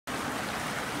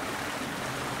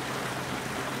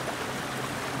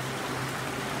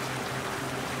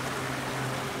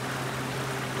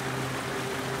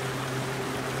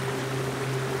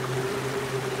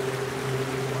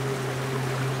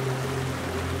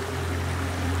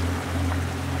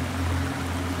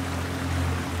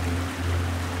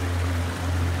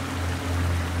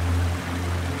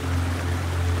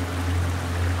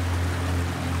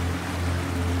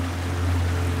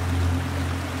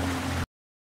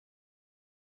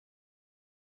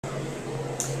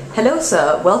Hello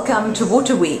sir, welcome to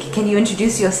Water Week. Can you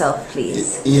introduce yourself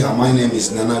please? Yeah, my name is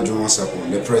Nana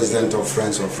Jumasapon, the president of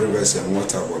Friends of Rivers and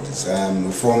Water Bodies.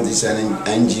 We formed this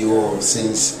NGO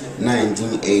since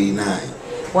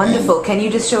 1989. Wonderful. Can you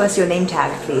just show us your name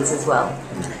tag please as well?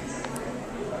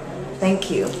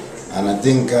 Thank you. And I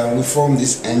think we formed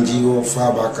this NGO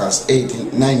far back as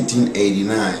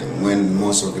 1989, when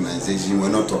most organizations were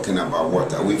not talking about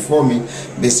water. We formed it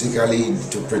basically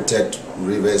to protect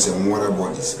rivers and water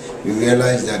bodies. We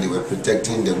realized that they were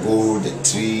protecting the gold, the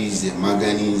trees, the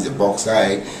manganese, the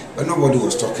bauxite, but nobody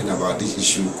was talking about this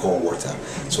issue called water.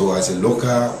 So as a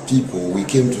local people, we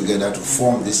came together to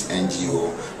form this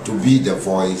NGO to be the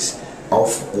voice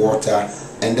of water,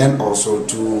 and then also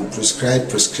to prescribe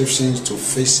prescriptions to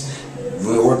fix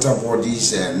water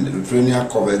bodies and perennial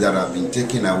cover that have been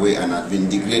taken away and have been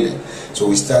degraded. So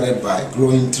we started by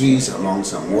growing trees along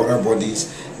some water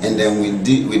bodies, and then we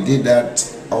did that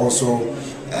also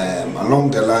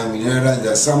along the line. We realized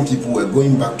that some people were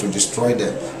going back to destroy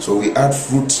them, so we had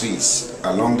fruit trees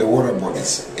along the water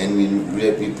bodies, and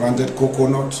we planted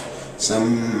coconut,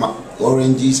 some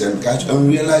oranges and cashew, and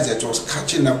we realized that it was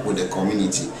catching up with the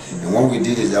community. And what we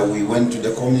did is that we went to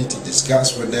the community,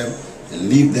 discussed with them, and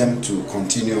leave them to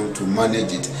continue to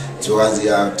manage it. So as they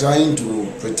are trying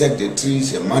to protect the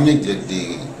trees and manage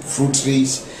the fruit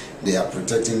trees, they are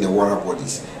protecting the water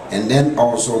bodies. And then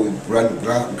also we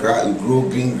grow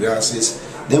green grasses.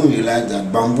 Then we realized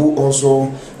that bamboo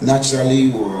also naturally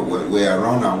were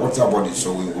around our water bodies,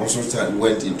 so we also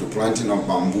went into planting of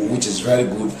bamboo, which is very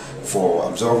good for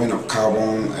absorbing of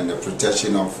carbon and the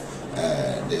protection of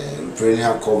the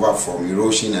perennial cover from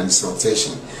erosion and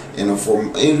siltation.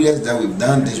 From areas that we've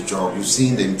done this job, you've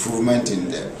seen the improvement in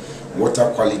the water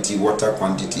quality, water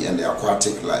quantity, and the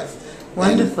aquatic life.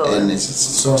 Wonderful. And it's a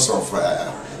source of,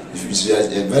 it's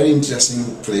a very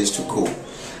interesting place to go.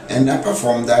 And apart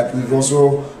from that, we've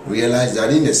also realized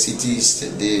that in the cities,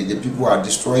 the people are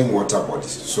destroying water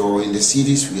bodies. So in the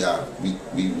cities,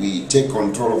 we take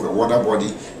control of the water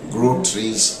body, grow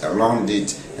trees around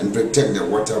it, and protect the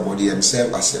water body, and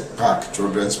serve as a park,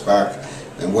 children's park,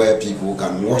 and where people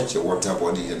can watch the water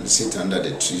body and sit under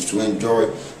the trees to enjoy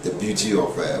the beauty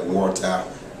of water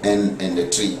and the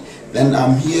tree. Then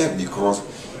I'm here because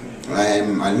I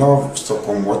love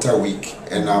Stockholm Water Week,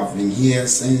 and I've been here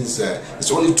since,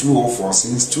 it's only 2004,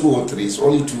 since 2003, it's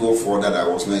only 2004 that I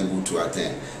was not able to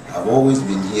attend. I've always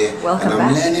been here. Welcome and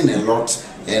I'm back. learning a lot,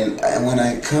 and when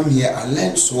I come here, I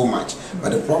learn so much.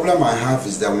 But the problem I have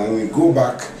is that when we go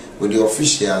back with the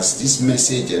officials, this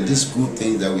message and this good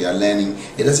thing that we are learning,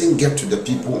 it doesn't get to the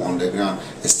people on the ground,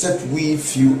 except we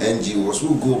few NGOs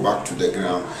who go back to the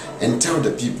ground and tell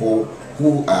the people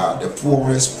who are the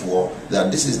poorest poor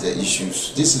that this is the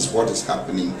issues, this is what is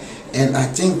happening. And I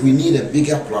think we need a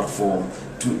bigger platform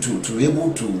to be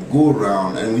able to go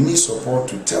around, and we need support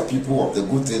to tell people of the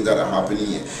good things that are happening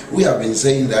here. We have been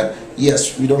saying that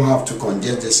yes, we don't have to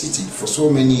congest the city for so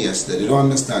many years that they don't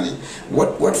understand it.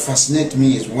 What fascinates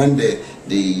me is when the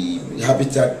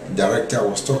Habitat Director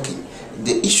was talking,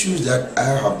 the issues that I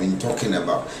have been talking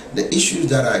about, the issues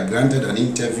that I granted an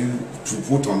interview to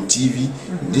put on TV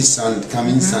this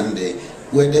coming Sunday,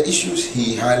 were the issues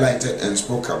he highlighted and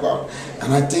spoke about.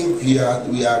 And I think we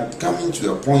are coming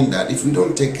to a point that if we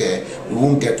don't take care, we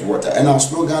won't get water. And our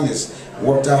slogan is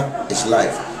water is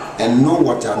life, and no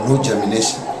water, no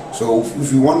germination. So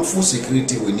if we want food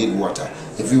security, we need water.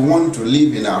 If we want to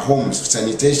live in our homes,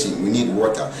 sanitation, we need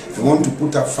water. If we want to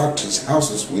put up factories,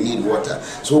 houses, we need water.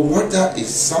 So water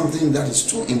is something that is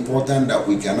too important that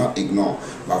we cannot ignore.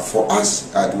 But for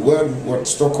us at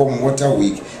Stockholm Water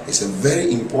Week, it's a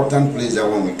very important place that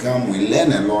when we come, we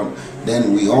learn a lot.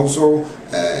 Then we also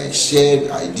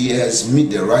share ideas,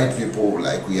 meet the right people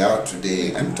like we are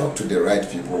today, and talk to the right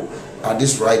people at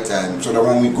this right time, so that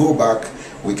when we go back,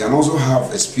 we can also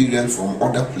have experience from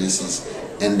other places,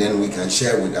 and then we can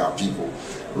share with our people.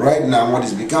 Right now, what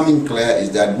is becoming clear is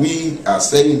that we are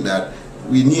saying that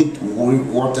we need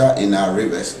water in our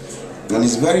rivers, and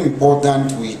it's very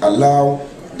important we allow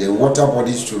the water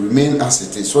bodies to remain as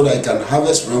it is, so that it can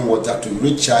harvest rainwater to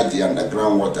recharge the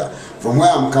underground water. From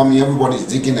where I'm coming, everybody is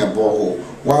digging a borehole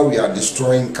while we are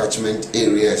destroying catchment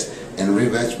areas and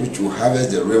rivers, which will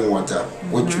harvest the rainwater,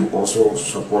 which will also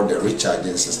support the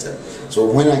recharging system. So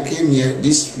when I came here,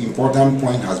 this important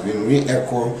point has been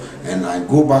re-echoed, and I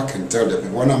go back and tell the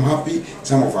people, and I'm happy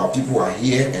some of our people are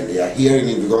here and they are hearing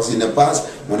it, because in the past,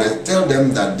 when I tell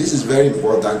them that this is very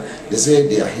important, they say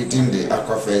they are hitting the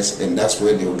aquifers and that's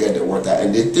where they will get the water,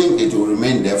 and they think it will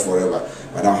remain there forever.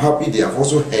 But I'm happy they have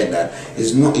also heard that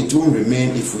it won't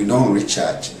remain if we don't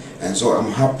recharge. And so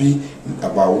I'm happy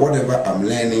about whatever I'm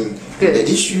learning. Good. The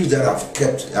issues that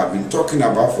I've been talking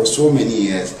about for so many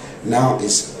years, now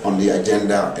is on the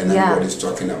agenda and everybody's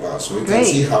talking about. So you can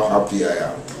see how happy I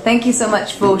am. Thank you so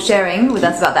much for sharing with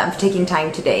us about that and for taking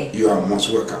time today. You are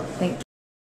most welcome. Thank you.